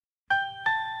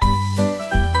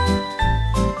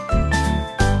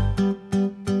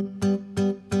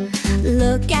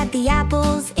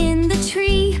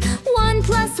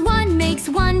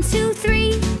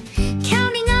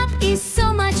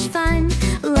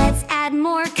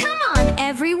more, come on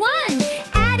everyone!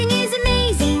 Adding is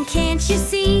amazing, can't you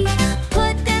see?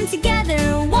 Put them together,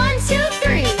 1, 2,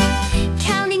 3.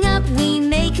 Counting up, we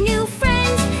make new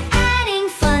friends. Adding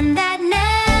fun that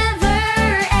never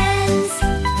ends.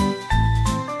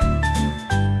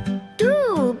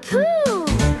 Ooh, poo!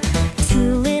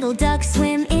 2 little ducks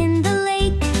swim in the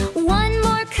lake. 1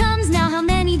 more comes, now how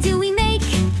many do we make?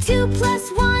 2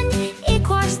 plus 1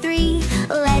 equals 3.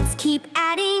 Let's keep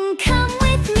adding, come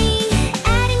with me.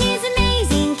 Adding is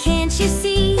amazing, can't you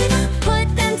see? Put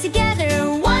them together,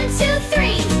 1, 2,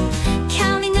 3.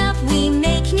 Counting up, we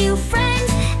make new friends.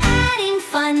 Adding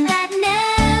fun that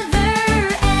never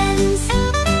ends.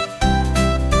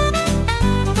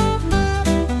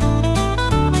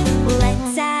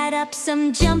 Let's add up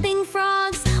some jumping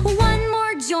frogs. 1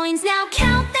 more joins, now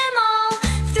count them all.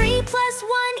 3 plus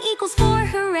 1 equals 4,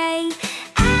 hooray!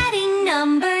 Adding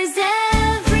numbers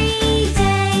every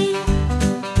day.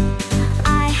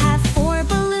 I have 4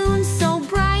 balloons so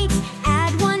bright.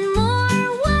 Add 1 more,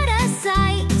 what a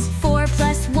sight! 4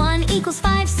 plus 1 equals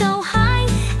 5, so high.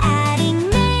 Adding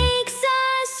makes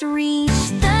us reach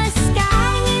the sky.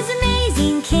 Adding is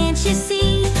amazing, can't you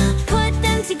see? Put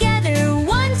them together,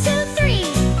 1, 2, 3.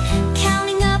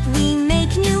 Counting up, we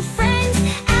make new friends.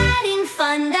 Adding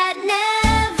fun that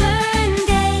never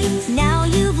ends. Now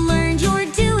you've learned, you're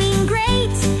doing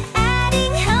great.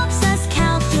 Adding helps us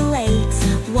calculate.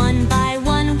 1 by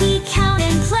 1 we count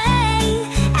and play.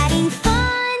 Adding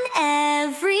fun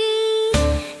every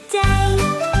day.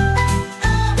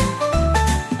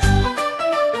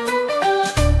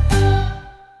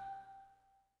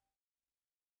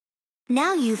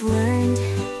 Now you've learned,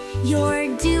 you're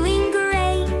doing